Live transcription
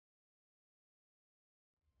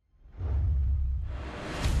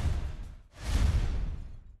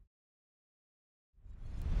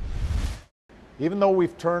Even though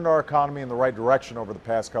we've turned our economy in the right direction over the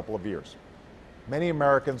past couple of years, many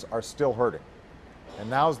Americans are still hurting. And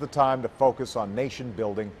now's the time to focus on nation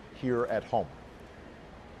building here at home.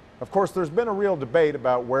 Of course, there's been a real debate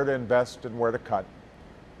about where to invest and where to cut.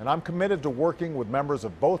 And I'm committed to working with members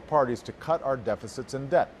of both parties to cut our deficits and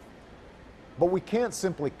debt. But we can't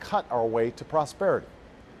simply cut our way to prosperity.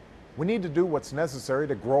 We need to do what's necessary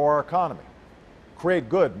to grow our economy, create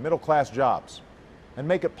good middle-class jobs, and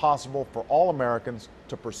make it possible for all Americans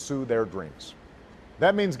to pursue their dreams.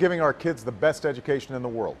 That means giving our kids the best education in the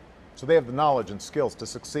world, so they have the knowledge and skills to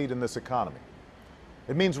succeed in this economy.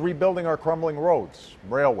 It means rebuilding our crumbling roads,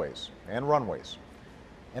 railways, and runways.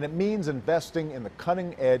 And it means investing in the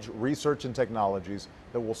cutting-edge research and technologies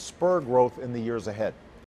that will spur growth in the years ahead.